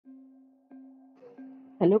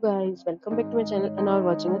Hello guys, welcome back to my channel and now we're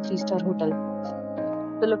watching a 3-star hotel.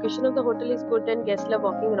 The location of the hotel is good and guests love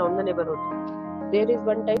walking around the neighborhood. There is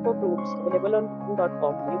one type of rooms available on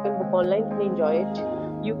booking.com. You can book online and enjoy it.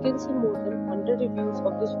 You can see more than 100 reviews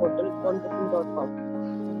of this hotel on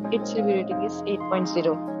booking.com. Its review rating is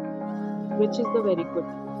 8.0, which is the very good.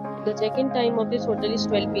 The check-in time of this hotel is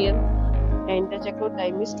 12 p.m. and the check-out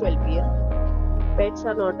time is 12 p.m. Pets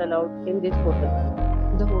are not allowed in this hotel.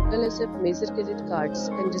 The hotel accepts major credit cards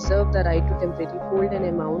and reserves the right to temporarily hold an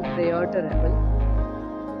amount prior to arrival.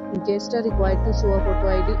 Guests are required to show a photo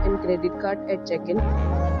ID and credit card at check-in.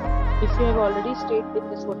 If you have already stayed in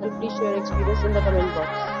this hotel, please share your experience in the comment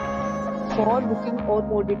box. For booking or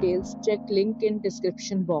more details, check link in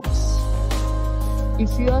description box.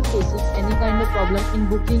 If you are facing any kind of problem in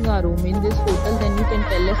booking a room in this hotel, then you can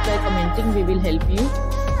tell us by commenting. We will help you.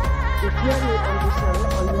 If you are new on this channel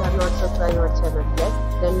or you have not subscribed our channel yet,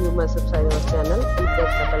 then you must subscribe our channel and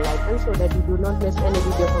press the bell icon so that you do not miss any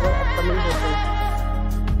video of our upcoming hotels.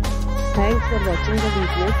 Thanks for watching the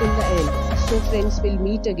video till the end. So friends, will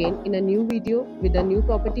meet again in a new video with a new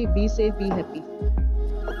property. Be safe, be happy.